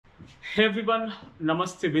Hey everyone,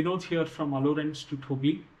 Namaste, Vinod here from Alorens to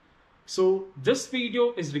Togli. So this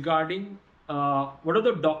video is regarding what are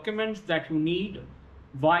the documents that you need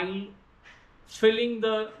while filling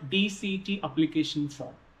the DCET application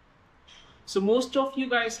form. So most of you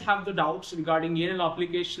guys have the doubts regarding ಏನೆಲ್ಲ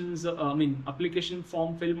applications, application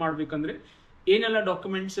form fill ಮಾಡಬೇಕಂದ್ರೆ ಏನೆಲ್ಲ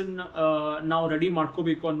documents ನಾವು ready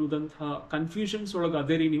ಮಾಡ್ಕೋಬೇಕು ಅನ್ನೋದಂತಹ confusions ಒಳಗೆ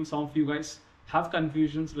ಅದೇರಿ ನೀವು. Some of you guys have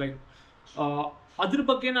confusions like ಅದ್ರ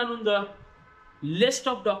ಬಗ್ಗೆ ನಾನೊಂದು list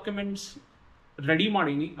of documents ready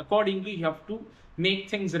ಮಾಡೀನಿ. Accordingly you have to make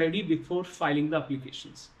things ready before filing the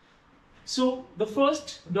applications. So the first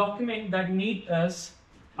document that you need is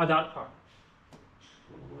Aadhaar card.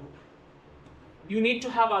 You need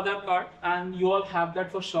to have Aadhaar card and you all have that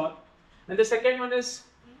for sure. And the second one is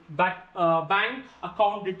bank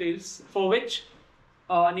account details, for which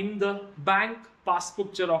the bank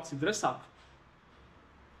passbook xerox idre saaku.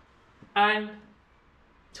 And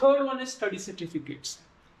third one is study certificates.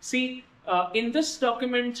 See, in this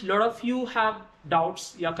document, a lot of you have doubts,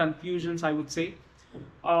 confusions, I would say.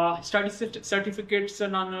 Study certificates,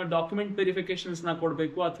 ನಾನು document verifications na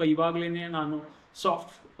ಕೊಡಬೇಕು ಅಥವಾ ಇವಾಗಲೇನೆ ನಾನು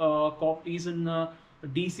soft copies ಅನ್ನು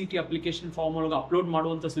DCET application form ಒಳಗೆ upload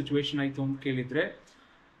ಮಾಡುವಂಥ situation ಆಯಿತು ಅಂತ ಕೇಳಿದ್ರೆ,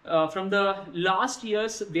 from the last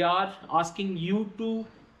years they are asking you to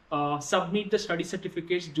submit the study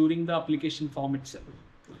certificates during the application form itself.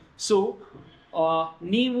 So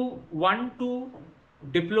ನೀವು 1 to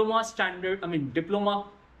ಡಿಪ್ಲೊಮಾ ಸ್ಟ್ಯಾಂಡರ್ಡ್ ಡಿಪ್ಲೊಮಾ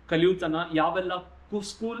ಕಲಿಯುತ್ತನ ಯಾವೆಲ್ಲ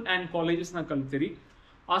ಸ್ಕೂಲ್ ಆ್ಯಂಡ್ ಕಾಲೇಜಸ್ನ ಕಲಿತೀರಿ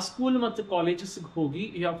ಆ school ಮತ್ತು ಕಾಲೇಜಸ್ಗೆ ಹೋಗಿ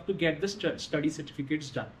you have to get the study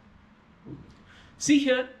certificates done. See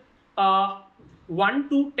here 1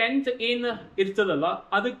 to 10th ಏನು ಇರ್ತದಲ್ಲ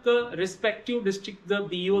ಅದಕ್ಕೆ respective district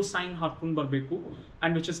BO sign ಹಾಕೊಂಡು ಬರಬೇಕು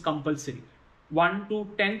and which is compulsory. 1 to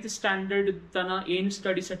 10th standard ತನ ಏನು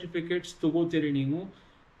ಸ್ಟಡಿ ಸರ್ಟಿಫಿಕೇಟ್ಸ್ ತಗೋತೀರಿ ನೀವು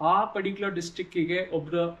ಆ ಪರ್ಟಿಕ್ಯುಲರ್ ಡಿಸ್ಟ್ರಿಕ್ಕಿಗೆ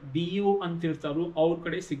ಒಬ್ಬರ BO ಅಂತಿರ್ತಾರೋ ಅವ್ರ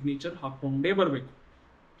ಕಡೆ ಸಿಗ್ನೇಚರ್ ಹಾಕೊಂಡೇ ಬರಬೇಕು.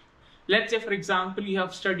 Let's say for example you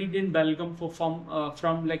have studied in Belgium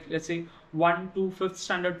from like let's say 1 to 5th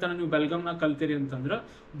standard ತನ ನೀವು ಬೆಲ್ಗಮ್ನ ಕಲ್ತೀರಿ ಅಂತಂದ್ರೆ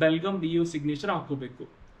ಬೆಲ್ಗಮ್ BO ಸಿಗ್ನೇಚರ್ ಹಾಕೋಬೇಕು.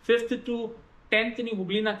 5th to 10th ನೀವು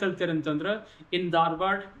ಹುಬ್ಳಿನ ಕಲ್ತೀರಿ ಅಂತಂದ್ರೆ ಇನ್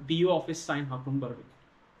ಧಾರವಾಡ BO ಆಫೀಸ್ ಸೈನ್ ಹಾಕೊಂಡು ಬರಬೇಕು.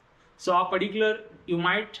 So a particular you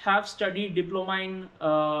might have studied diploma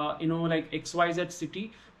in like XYZ city,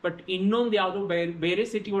 but ಇನ್ನೊಂದು ಯಾವುದೋ ಬೇರೆ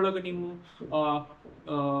ಸಿಟಿ ಒಳಗೆ ನೀವು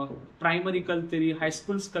ಪ್ರೈಮರಿ ಕಲ್ತೀರಿ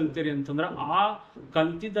ಹೈಸ್ಕೂಲ್ಸ್ ಕಲ್ತೀರಿ ಅಂತಂದ್ರೆ ಆ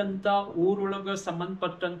ಕಲ್ತಿದಂಥ ಊರೊಳಗೆ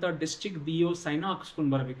ಸಂಬಂಧಪಟ್ಟಂಥ ಡಿಸ್ಟ್ರಿಕ್ಟ್ BO ಸೈನ್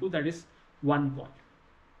ಹಾಕಿಸ್ಕೊಂಡು ಬರಬೇಕು. That is one point.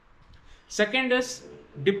 Second is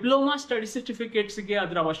diploma study ಸರ್ಟಿಫಿಕೇಟ್ಸ್ಗೆ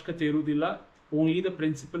ಅದರ ಅವಶ್ಯಕತೆ ಇರುವುದಿಲ್ಲ, only the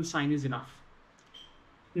principal sign is enough.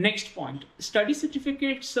 Next point, study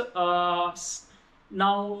certificates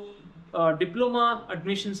ನಾವು ಡಿಪ್ಲೊಮಾ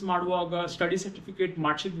ಅಡ್ಮಿಷನ್ಸ್ ಮಾಡುವಾಗ ಸ್ಟಡಿ ಸರ್ಟಿಫಿಕೇಟ್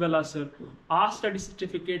ಮಾಡಿಸಿದ್ವಲ್ಲ ಸರ್, ಆ ಸ್ಟಡಿ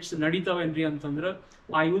ಸರ್ಟಿಫಿಕೇಟ್ಸ್ ನಡೀತಾವೇನ್ರಿ ಅಂತಂದ್ರೆ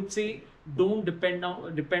I would say don't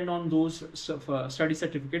depend on those study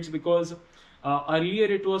certificates because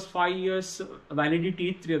earlier it was 5 years validity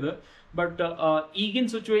ಇತ್ರಿ ಅದು. But ಈಗಿನ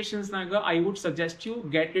ಸಿಚುವೇಶನ್ಸ್ನಾಗ I would suggest you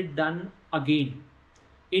get it done again.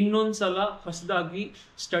 ಇನ್ನೊಂದ್ಸಲ ಹೊಸದಾಗಿ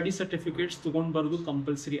study certificates ತೊಗೊಂಡು ಬರೋದು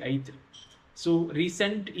compulsory ಐತ್ರಿ. So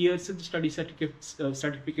recent years study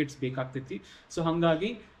certificates ಬೇಕಾಗ್ತೈತಿ. So ಹಾಗಾಗಿ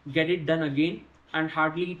get it done again and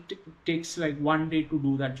hardly takes like 1 day to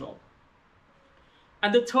do that job.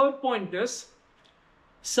 And the third point is,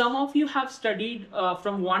 some of you have studied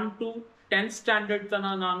from 1 to 10th standard ತನ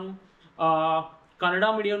ನಾನು Kannada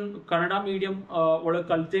medium ಒಳಗೆ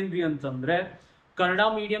ಕಲ್ತೇನ್ರಿ ಅಂತಂದ್ರೆ Kannada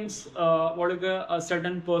mediums ಒಳಗೆ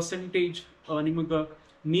certain percentage ನಿಮಗೆ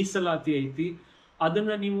ಮೀಸಲಾತಿ ಐತಿ.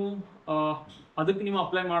 ಅದನ್ನು ಅದಕ್ಕೆ ನೀವು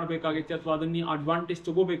ಅಪ್ಲೈ ಮಾಡಬೇಕಾಗೈತಿ ಅಥವಾ ಅದನ್ನ ನೀವು ಅಡ್ವಾಂಟೇಜ್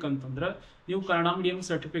ತಗೋಬೇಕಂತಂದ್ರೆ ನೀವು ಕನ್ನಡ ಮೀಡಿಯಂ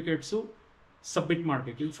ಸರ್ಟಿಫಿಕೇಟ್ಸು ಸಬ್ಮಿಟ್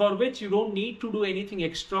ಮಾಡಬೇಕು. For which you don't need to do anything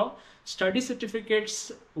extra. Study certificates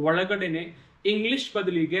ಒಳಗಡೆನೆ ಇಂಗ್ಲಿಷ್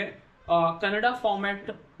ಬದಲಿಗೆ ಕನ್ನಡ ಫಾರ್ಮ್ಯಾಟ್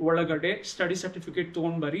ಒಳಗಡೆ ಸ್ಟಡಿ ಸರ್ಟಿಫಿಕೇಟ್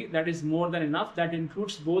ತೊಗೊಂಡು ಬರಿ. That is more than enough. That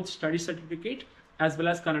includes both study certificate as well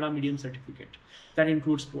as Kannada medium certificate. That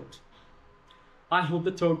includes both. I hope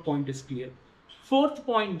the third point is clear. Fourth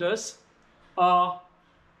point is,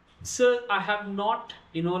 sir, I have not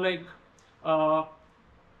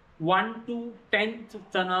 1 to 10th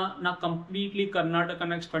ತನ ನಾ completely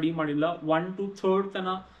ಕರ್ನಾಟಕನಾಗ study ಮಾಡಿಲ್ಲ. 1 to 3rd ತನ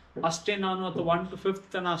ಅಷ್ಟೇ ನಾನು ಅಥವಾ 1 to 5th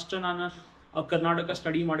ತನ ಅಷ್ಟೇ ನಾನು Karnataka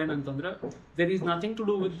study ಮಾಡೇನಂತಂದ್ರೆ there is nothing to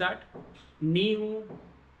do with that. ನೀವು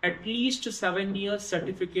at least 7 years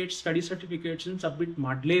study certificates submit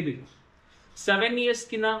ಮಾಡಲೇಬೇಕು. 7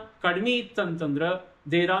 yearsಕಿನ್ನ ಕಡಿಮೆ ಇತ್ತಂತಂದ್ರೆ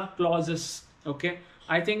there are classes. Okay,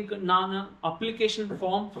 I think ನಾನು ಅಪ್ಲಿಕೇಶನ್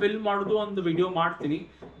ಫಾರ್ಮ್ ಫಿಲ್ ಮಾಡೋದು ಒಂದು ವಿಡಿಯೋ ಮಾಡ್ತೀನಿ.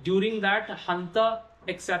 ಡ್ಯೂರಿಂಗ್ ದ್ಯಾಟ್ ಅಂಥ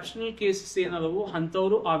ಎಕ್ಸೆಪ್ಷನಲ್ ಕೇಸಸ್ ಏನದವು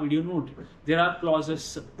ಅಂಥವ್ರು ಆ ವಿಡಿಯೋ ನೋಡ್ರಿ. There are classes.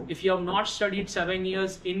 If you have not studied 7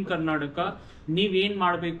 years ಇನ್ ಕರ್ನಾಟಕ, ನೀವೇನ್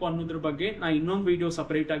ಮಾಡಬೇಕು ಅನ್ನೋದ್ರ ಬಗ್ಗೆ ನಾ ಇನ್ನೊಂದು ವಿಡಿಯೋ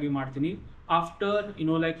ಸಪರೇಟ್ ಆಗಿ ಮಾಡ್ತೀನಿ. After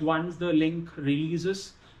once the link releases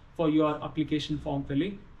for your application form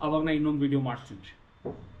filling, ಅವಾಗ ನಾ ಇನ್ನೊಂದು ವಿಡಿಯೋ ಮಾಡ್ತೀನಿ.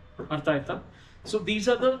 ಅರ್ಥ ಆಯ್ತಾ? So these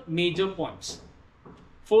are the major points.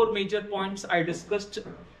 4 major points I discussed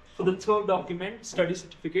for the third document, study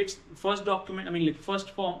certificates. First document, first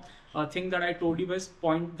form thing that I told you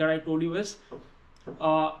was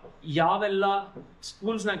ಯಾವೆಲ್ಲ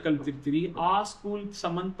schools ನ ಕಲ್ತಿರ್ತೀರಿ ಆ school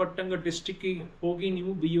ಸಂಬಂಧಪಟ್ಟಂಗ district ಹೋಗಿ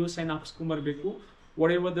ನೀವು BO sign ಹಾಕ್ಸ್ಕೊಂಡ್ಬರ್ಬೇಕು.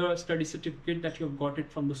 whatever the study certificate that you have got it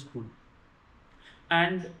from the school,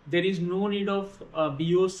 and there is no need of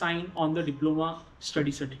BO sign on the diploma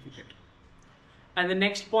study certificate. And the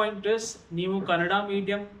next point is ನೀವು Kannada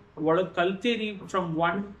medium ಒಳಗೆ ಕಲ್ತೀರಿ from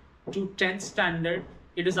 1 to 10th standard,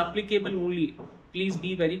 it is applicable only. Please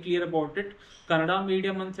be very clear about it. Kannada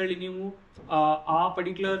medium ಅಂತ ಹೇಳಿ ನೀವು ಆ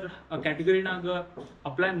particular ಕ್ಯಾಟಗರಿನಾಗ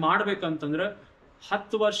apply ಮಾಡ್ಬೇಕಂತಂದ್ರೆ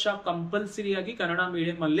 10 ವರ್ಷ compulsory ಆಗಿ Kannada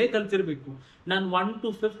medium ಅಲ್ಲೇ ಕಲ್ತಿರ್ಬೇಕು. ನಾನು 1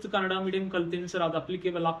 to 5th ಕನ್ನಡ ಮೀಡಿಯಂ ಕಲ್ತೀನಿ ಸರ್, ಅದು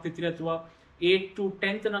ಅಪ್ಲಿಕೇಬಲ್ ಆಗ್ತೈತಿ, ಅಥವಾ 8 to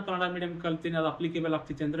 10th ನ ಕನ್ನಡ ಮೀಡಿಯಂ ಕಲ್ತೀನಿ ಅದು ಅಪ್ಲಿಕೇಬಲ್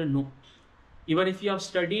ಆಗ್ತೈತಿ ಅಂದ್ರೆ no. Even if you have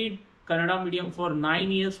studied Kannada medium for 9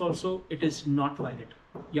 years also, it is not valid.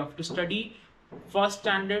 You have to study first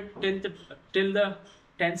standard till the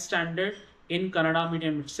 10th standard in Kannada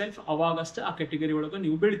medium itself. Avagasta ಆ category ಒಳಗೆ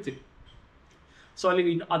ನೀವು ಬೀಳ್ತೀರಿ. So ಅಲ್ಲಿ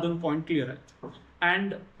ಅದೊಂದು point clear ಆಯ್ತು.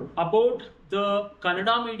 And about the Kannada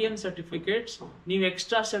medium certificates, ನೀವು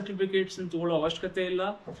extra certificates ತಗೊಳ್ಳೋ ಅವಶ್ಯಕತೆ ಇಲ್ಲ.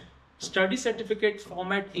 ಸ್ಟಡಿ ಸರ್ಟಿಫಿಕೇಟ್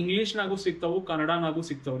ಫಾರ್ಮ್ಯಾಟ್ ಇಂಗ್ಲೀಷ್ನಾಗೂ ಸಿಗ್ತಾವು, ಕನ್ನಡನಾಗೂ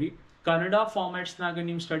ಸಿಗ್ತಾವ್ರಿ. ಕನ್ನಡ ಫಾರ್ಮ್ಯಾಟ್ಸ್ನಾಗ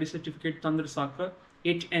ನೀವು ಸ್ಟಡಿ ಸರ್ಟಿಫಿಕೇಟ್ ತಂದ್ರೆ ಸಾಕು.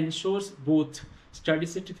 It ensures both study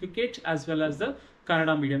certificate as well as the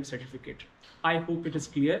Kannada medium certificate. I hope it is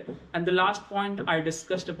clear. And the last point I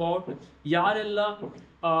discussed about, ಯಾರೆಲ್ಲ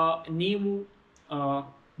ನೀವು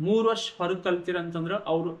 3 ವರ್ಷ ಹೊರಗೆ ಕಲ್ತಿರಂತಂದ್ರೆ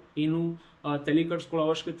ಅವರು ಏನು ತಲೆ ಕೆಡಿಸ್ಕೊಳ್ಳೋ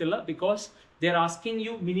ಅವಶ್ಯಕತೆ ಇಲ್ಲ. Because they are asking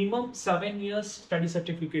you minimum 7 years study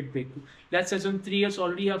certificate ಬೇಕು. Let's assume 3 years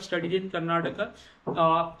already you have studied in Karnataka.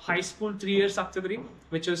 High school 3 years ಆಗ್ತದ್ರಿ,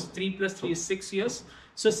 which is 3 plus 3 is 6 years.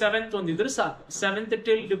 So 7th ಒಂದಿದ್ರೆ ಸಾಕು. 7th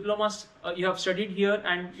till diplomas you have studied here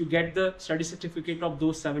and you get the study certificate of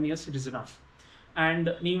those 7 years, it is enough. And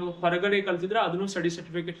ನೀವು ಹೊರಗಡೆ ಕಲ್ತಿದ್ರೆ ಅದನ್ನು study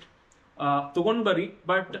certificate ತಗೊಂಡ್ ಬರ್ರಿ.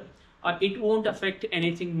 But it won't affect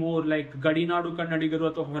anything more like ಗಡಿನಾಡು ಕನ್ನಡಿಗರು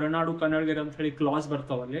ಅಥವಾ ಹೊರನಾಡು ಕನ್ನಡಿಗರು ಅಂತ ಹೇಳಿ ಕ್ಲಾಸ್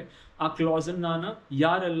ಬರ್ತಾವಲ್ಲಿ. ಆ ಕ್ಲಾಸ್ ನಾನು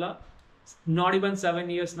ಯಾರೆಲ್ಲ ನಾಟ್ ಇವನ್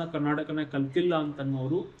 7 years ನ ಕರ್ನಾಟಕನ ಕಲ್ತಿಲ್ಲ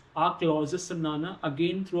ಅಂತನ್ನೋರು ಆ ಕ್ಲಾಸಸ್ ನಾನು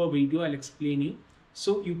again through a video I explain you.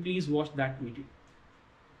 So you please watch that video.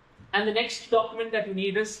 And the next document that you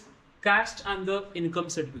need is caste and the income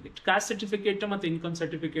certificate. Caste certificate ಮತ್ತು income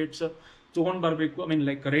certificates ತಗೊಂಡ್ ಬರಬೇಕು.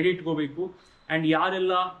 Ready ಇಟ್ಕೋಬೇಕು. And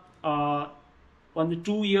ಯಾರೆಲ್ಲ ಒಂದು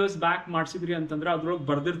 2 years back ಮಾಡಿಸಿದ್ರಿ ಅಂತಂದ್ರೆ ಅದ್ರೊಳಗೆ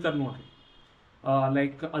ಬರ್ದಿರ್ತಾರೆ ನೋಡ್ರಿ,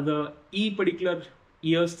 ಅದು ಈ ಪರ್ಟಿಕ್ಯುಲರ್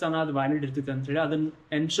ಇಯರ್ಸ್ ತನ ಅದು ವ್ಯಾಲಿಡ್ ಇರ್ತೈತೆ ಅಂತೇಳಿ ಅದನ್ನ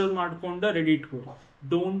ಎನ್ಶೋರ್ ಮಾಡ್ಕೊಂಡು ready ಇಟ್ಕೊಡಿ.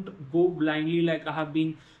 Don't go blindly like I have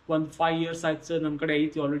been ಒಂದು 5 years ಆಯ್ತು ಸರ್ ನಮ್ಮ ಕಡೆ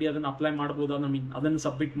ಐತಿ ಆಲ್ರೆಡಿ, ಅದನ್ನು ಅಪ್ಲೈ ಮಾಡ್ಬೋದಾ, ಅದನ್ನು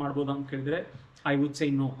ಸಬ್ಮಿಟ್ ಮಾಡ್ಬೋದಾ ಅಂತ ಕೇಳಿದ್ರೆ ಐ ವುಡ್ ಸೈ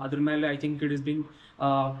ನೋ. ಅದ್ರ ಮೇಲೆ I think it is been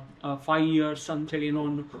 5 years ಅಂತ ಹೇಳಿ ಏನೋ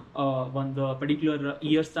ಒಂದು ಪರ್ಟಿಕ್ಯುಲರ್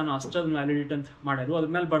ಇಯರ್ಸ್ ತನ ಅಷ್ಟೊಂದು ವ್ಯಾಲಿಡಿಟಿ ಅಂತ ಮಾಡ್ಯಾರು. ಅದ್ರ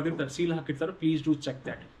ಮೇಲೆ ಬರ್ದಿರ್ತಾರೆ, ಸೀಲ್ ಹಾಕಿರ್ತಾರೆ, please do check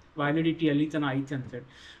that validity ಎಲ್ಲಿ ತನ ಐತಿ ಅಂತೇಳಿ.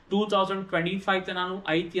 2025 ತನಾನು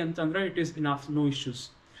ಐತಿ ಅಂತಂದ್ರೆ it is enough, no issues.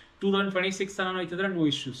 2026 ತನಾನು ಐತಂದ್ರೆ no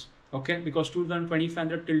issues. Okay, because 2025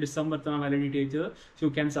 ಅಂದ್ರೆ ಟಿಲ್ ಡಿಸೆಂಬರ್ ತನ ವ್ಯಾಲಿಡಿಟಿ ಐತದ, so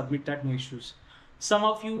you can submit that, no issues. Some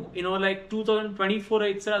of you like 2024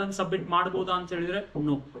 ಐತೆ ಸರ್ ಅದನ್ನು ಸಬ್ಮಿಟ್ ಮಾಡ್ಬೋದಾ ಅಂತ ಹೇಳಿದ್ರೆ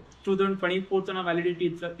ನೋ. 2024 ತನ ವ್ಯಾಲಿಡಿಟಿ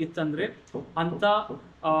ಇತ್ತಂದ್ರೆ ಅಂತ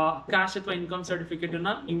ಕ್ಯಾಶ್ ಅಥವಾ ಇನ್ಕಮ್ ಸರ್ಟಿಫಿಕೇಟ್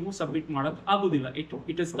ಅನ್ನ ನೀವು ಸಬ್ಮಿಟ್ ಮಾಡಕ್ ಆಗುದಿಲ್ಲ.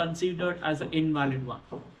 It is considered as a invalid one.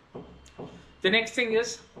 The next thing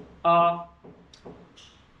is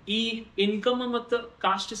ಈ ಇನ್ಕಮ್ ಮತ್ತು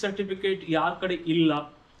ಕಾಸ್ಟ್ ಸರ್ಟಿಫಿಕೇಟ್ ಯಾರ ಕಡೆ ಇಲ್ಲ,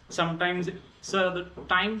 ಸಮಟೈಮ್ಸ್ ಸರ್ ಅದು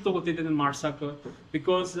ಟೈಮ್ ತಗೋತೈತೆ ಅದನ್ನ ಮಾಡ್ಸಕ್ಕೆ.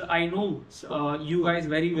 Because I know you guys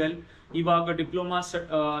very well, ಇವಾಗ diplomas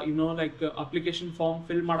like application form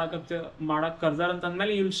fill ಮಾಡಕ್ ಕರ್ದಾರ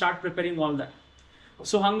ಅಂತಂದ್ಮೇಲೆ you will start preparing all that.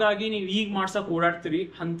 So ಹಂಗಾಗಿ ನೀವು ಈಗ ಮಾಡ್ಸಕ್ ಓಡಾಡ್ತೀರಿ.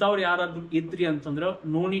 ಅಂಥವ್ರು ಯಾರಾದ್ರೂ ಇದ್ರಿ ಅಂತಂದ್ರೆ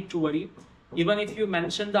no need to worry. Even if you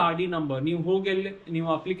mention the RD number, ನೀವು ಹೋಗಿ ಎಲ್ಲಿ ನೀವು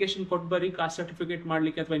ಅಪ್ಲಿಕೇಶನ್ ಕೊಟ್ಟು ಬರ್ರಿ ಕಾಸ್ಟ್ ಸರ್ಟಿಫಿಕೇಟ್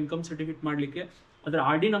ಮಾಡ್ಲಿಕ್ಕೆ ಅಥವಾ ಇನ್ಕಮ್ ಸರ್ಟಿಫಿಕೇಟ್ ಮಾಡ್ಲಿಕ್ಕೆ, ಅದ್ರ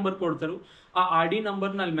RD ನಂಬರ್ ಕೊಡ್ತಾರು. ಆ RD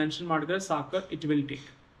ನಂಬರ್ನ ಅಲ್ಲಿ ಮೆನ್ಷನ್ ಮಾಡಿದ್ರೆ ಸಾಕು, it will take.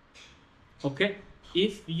 Okay,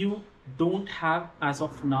 if you don't have as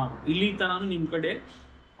of ನಾವ್, ಇಲ್ಲಿ ತನಾನು ನಿಮ್ಮ ಕಡೆ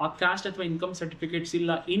ಆ ಕ್ಯಾಸ್ಟ್ ಅಥವಾ ಇನ್ಕಮ್ ಸರ್ಟಿಫಿಕೇಟ್ಸ್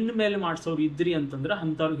ಇಲ್ಲ, ಇನ್ ಮೇಲೆ ಮಾಡಿಸೋರು ಇದ್ರಿ ಅಂತಂದ್ರೆ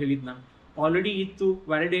ಅಂಥವ್ರಿಗೆ ಹೇಳಿದ್ ನಾನು ಆಲ್ರೆಡಿ ಇತ್ತು,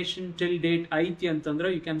 ವ್ಯಾಲಿಡೇಷನ್ ಟಿಲ್ ಡೇಟ್ ಐತಿ ಅಂತಂದ್ರೆ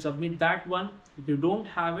you can submit that one. If you don't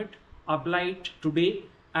have it, apply it today.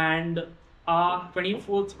 And ಆ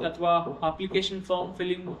 24th ಅಥವಾ ಅಪ್ಲಿಕೇಶನ್ ಫಾರ್ಮ್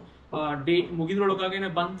ಫಿಲ್ಲಿಂಗ್ ಡೇಟ್ ಮುಗಿದ್ರೊಳಗಾಗೇನೆ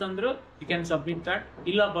ಬಂತಂದ್ರೆ ಯು ಕ್ಯಾನ್ ಸಬ್ಮಿಟ್ ದಟ್.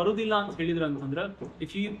 ಇಲ್ಲ ಬರುದಿಲ್ಲ ಅಂತ ಹೇಳಿದ್ರ ಅಂತಂದ್ರೆ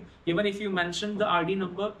even if you mention the RD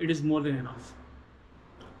number, it is more than enough.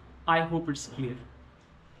 I hope it's clear.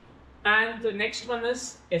 And the next one is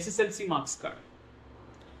SSLC marks card.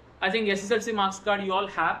 I think SSLC marks card you all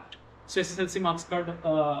have. So SSLC marks card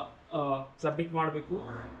submit ಮಾಡಬೇಕು.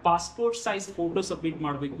 Passport size photo submit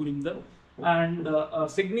ಮಾಡಬೇಕು ನಿಮ್ದು. And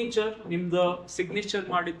signature ನಿಮ್ದು signature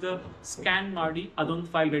ಮಾಡಿದ್ದು scan ಮಾಡಿ ಅದೊಂದು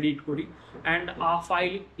file ready ಇಟ್ಕೊಡಿ. And ಆ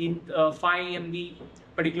file 5 MB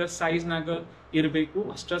particular ಸೈಜ್ನಾಗ ಇರಬೇಕು.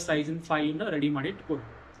 ಅಷ್ಟರ ಸೈಜಿನ ಫೈಲನ್ನ ರೆಡಿ ಮಾಡಿ ಇಟ್ಕೊಡಿ.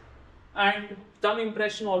 And thumb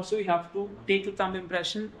impression also, you have to take the thumb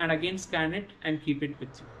impression and again scan it and keep it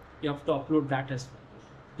with you. You have to upload that as well.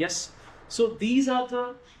 Yes, so these are the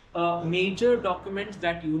major documents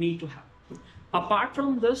that you need to have. Apart from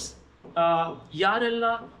this, ಯಾರೆಲ್ಲ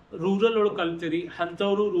rural ಒಳಗೆ ಕಲ್ತಿರಿ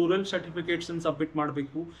ಅಂಥವ್ರು rural certificates submit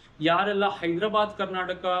ಮಾಡಬೇಕು. ಯಾರೆಲ್ಲ ಹೈದರಾಬಾದ್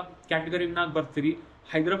ಕರ್ನಾಟಕ ಕ್ಯಾಟಗರಿನಾಗ ಬರ್ತೀರಿ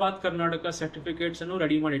Hyderabad Karnataka certificates ಅನ್ನು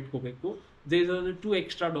ready ಮಾಡಿ ಇಟ್ಕೋಬೇಕು. These are the 2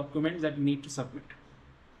 extra documents that you need to submit.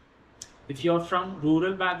 If you are from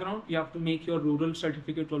rural background, you have to make your rural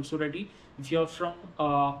certificate also ready. If you are from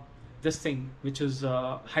this thing, which is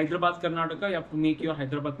Hyderabad Karnataka, you have to make your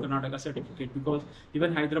Hyderabad Karnataka certificate, because even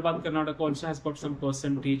Hyderabad Karnataka also has got some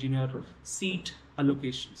percentage in your seat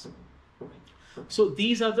allocations. So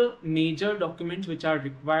these are the major documents which are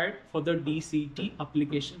required for the DCET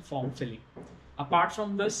application form filling. Apart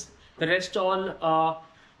from this, the rest all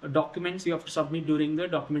documents you have to submit during the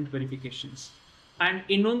document verifications. And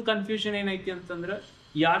ಇನ್ನೊಂದು confusion ಏನೈತಿ ಅಂತಂದ್ರೆ,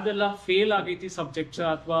 ಯಾರ್ದೆಲ್ಲ fail ಆಗೈತಿ subjects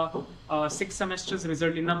ಅಥವಾ 6 ಸೆಮೆಸ್ಟರ್ಸ್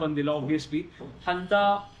result ಇನ್ನೂ ಬಂದಿಲ್ಲ obviously ಅಂತ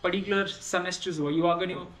particular ಸೆಮೆಸ್ಟರ್ಸ್ ಇವಾಗ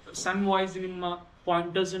ನೀವು ಸಮ್ ವೈಸ್ ನಿಮ್ಮ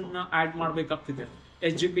ಪಾಯಿಂಟರ್ಸ್ ಅನ್ನ ಆಡ್ ಮಾಡಬೇಕಾಗ್ತಿದೆ.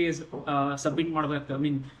 SGPA ಸಬ್ಮಿಟ್ ಮಾಡಬೇಕಾಗ್ತದೆ. I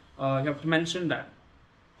mean you have to mention that.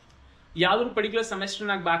 ಯಾವ್ದಾದ್ರು ಪರ್ಟಿಕ್ಯುಲರ್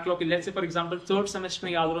ಸೆಮೆಸ್ಟರ್ನಾಗ ಬ್ಯಾಕ್ಲಾಗ್ ಇಲ್ಲ, ಫಾರ್ ಎಕ್ಸಾಂಪಲ್ 3rd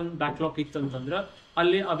ಸೆಮೆಸ್ಟರ್ನಾಗ ಯಾವ್ದಾದ್ರು ಒಂದು ಬ್ಯಾಕ್ಲಾಗ್ ಇತ್ತು ಅಂತಂದ್ರೆ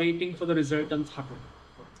ಅಲ್ಲಿ ಅವೈಟಿಂಗ್ ಫಾರ್ ದ ರಿಸಲ್ಟ್ ಅಂತ ಹಾಕೋದು.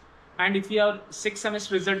 And if you have 6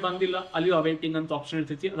 semester result bandilla, alli awaiting ant option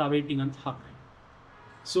irtiti, adu awaiting ant hakri.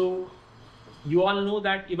 So you all know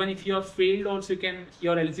that even if you have failed also, you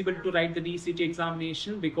are eligible to write the DCET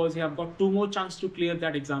examination, because you have got 2 more chance to clear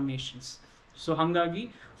that examinations. So hangagi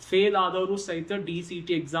fail adavaru saita DCET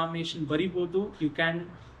examination baribodu. You can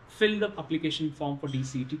fill the application form for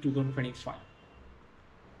DCET 2025.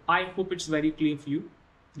 I hope it's very clear for you.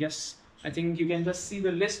 Yes, I think you can just see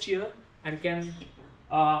the list here and can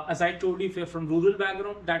as I told you, if you're from rural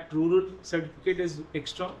background, that rural certificate is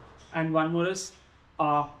extra. And one more is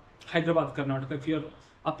Hyderabad Karnataka. If you're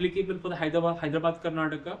applicable for the Hyderabad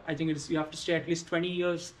Karnataka, I think you have to stay at least 20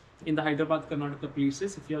 years in the Hyderabad Karnataka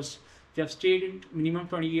places. If you have stayed in minimum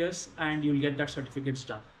 20 years, and you'll get that certificates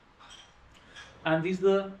done. And these are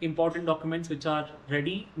the important documents which are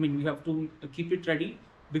ready. I mean, we have to keep it ready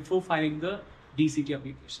before filing the DCET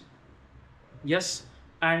application. Yes.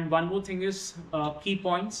 And one more thing is key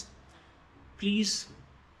points. Please,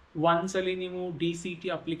 once ali ನೀವು DCET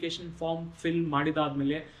application form fill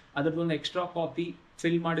ಮಾಡಿದಾದ್ಮೇಲೆ ಅದರದೊಂದು extra copy,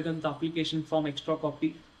 fill ಮಾಡಿದಂಥ application form extra copy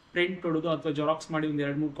print ಹೊಡೋದು ಅಥವಾ xerox ಮಾಡಿ ಒಂದು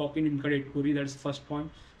 2-3 copy ನಿಮ್ಮ ಕಡೆ ಇಟ್ಕೊರಿ. That is first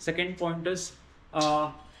point. Second point is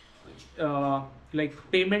like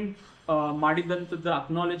payment ಮಾಡಿದಂಥದ್ದು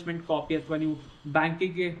acknowledgement copy, ಅಥವಾ ನೀವು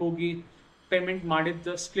ಬ್ಯಾಂಕಿಗೆ ಹೋಗಿ ಪೇಮೆಂಟ್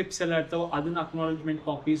ಮಾಡಿದ ಸ್ಲಿಪ್ಸ್ ಎಲ್ಲ ಇರ್ತಾವೆ ಅದನ್ನ ಅಕ್ನಾಲೇಜ್ಮೆಂಟ್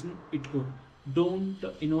ಕಾಪೀಸ್ನ ಇಟ್ಕೊರಿ. Don't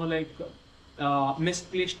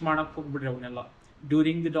misplaced ಮಾಡಕ್ಕೆ ಹೋಗ್ಬಿಡ್ರಿ ಅವನ್ನೆಲ್ಲ.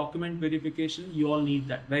 During the document verification you all need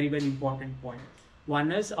that. Very very important point. One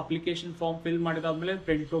is application form fill ಮಾಡಿದಾದ್ಮೇಲೆ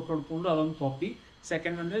print out ಹೊಡ್ಕೊಂಡು ಅದೊಂದು ಕಾಪಿ.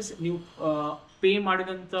 ಸೆಕೆಂಡ್ ಒನ್ ಇಸ್ ನೀವು ಪೇ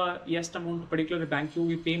ಮಾಡಿದಂಥ ಎಷ್ಟು ಅಮೌಂಟ್ ಪರ್ಟಿಕ್ಯುಲರ್ ಬ್ಯಾಂಕಿಗೆ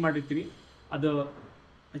ಹೋಗಿ ಪೇ ಮಾಡಿರ್ತೀರಿ ಅದು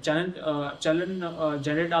ಚಲನ್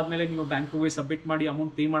ಜನರೇಟ್ ಆದಮೇಲೆ ನೀವು ಬ್ಯಾಂಕಿಗೆ ಹೋಗಿ ಸಬ್ಮಿಟ್ ಮಾಡಿ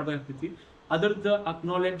ಅಮೌಂಟ್ ಪೇ ಮಾಡಬೇಕಾಗ್ತೈತಿ. ಅದರದ್ದು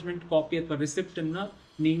ಅಕ್ನಾಲೇಜ್ಮೆಂಟ್ ಕಾಪಿ ಅಥವಾ ರಿಸಿಪ್ಟನ್ನು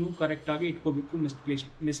ನೀವು ಕರೆಕ್ಟಾಗಿ ಇಟ್ಕೋಬೇಕು.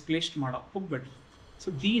 ಮಿಸ್ಪ್ಲೇಸ್ಡ್ ಮಾಡೋಕೆ ಹೋಗ್ಬೇಡ್ರಿ. So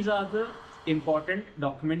these are the important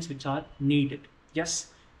documents which are needed. S,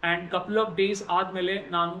 and couple of days ಆದಮೇಲೆ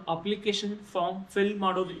ನಾನು ಅಪ್ಲಿಕೇಶನ್ ಫಾರ್ಮ್ ಫಿಲ್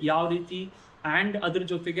ಮಾಡೋದು ಯಾವ ರೀತಿ, ಆ್ಯಂಡ್ ಅದ್ರ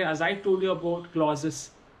ಜೊತೆಗೆ as I told you about classes,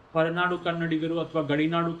 Horanadu ಕನ್ನಡಿಗರು ಅಥವಾ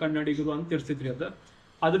ಗಡಿನಾಡು ಕನ್ನಡಿಗರು ಅಂತ ಇರ್ತಿದ್ರಿ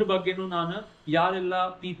ಅದ್ರ ಬಗ್ಗೆನೂ ನಾನು ಯಾರೆಲ್ಲ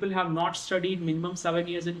people have not studied minimum 7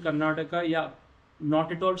 years in Karnataka, not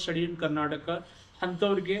at all study in Karnataka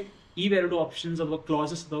ಅಂಥವ್ರಿಗೆ ಇವೆರಡು ಆಪ್ಷನ್ಸ್ ಅಥವಾ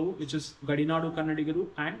ಕ್ಲಾಸಸ್ ಅದಾವು, ವಿಚ್ ಇಸ್ ಗಡಿನಾಡು ಕನ್ನಡಿಗರು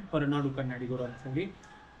ಆ್ಯಂಡ್ ಹೊರನಾಡು ಕನ್ನಡಿಗರು ಅಂತ ಹೇಳಿ.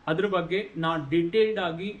 ಅದ್ರ ಬಗ್ಗೆ ನಾನು ಡಿಟೇಲ್ಡ್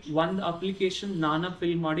ಆಗಿ ಒಂದು ಅಪ್ಲಿಕೇಶನ್ ನಾನು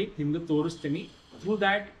ಫಿಲ್ ಮಾಡಿ ನಿಮ್ಗೆ ತೋರಿಸ್ತೀನಿ. Through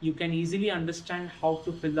that you can easily understand how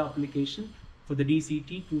to fill the application for the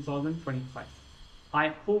DCET 2025. I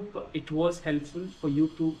hope it was helpful for you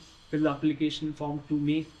to fill the application form to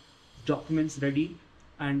make documents ready,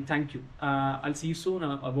 and thank you. I'll see you soon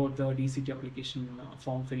about the DCET application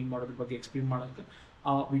form filling model ಬಗ್ಗೆ explain ಮಾಡಕ್ಕೆ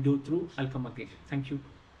video through. I'll come again. Thank you.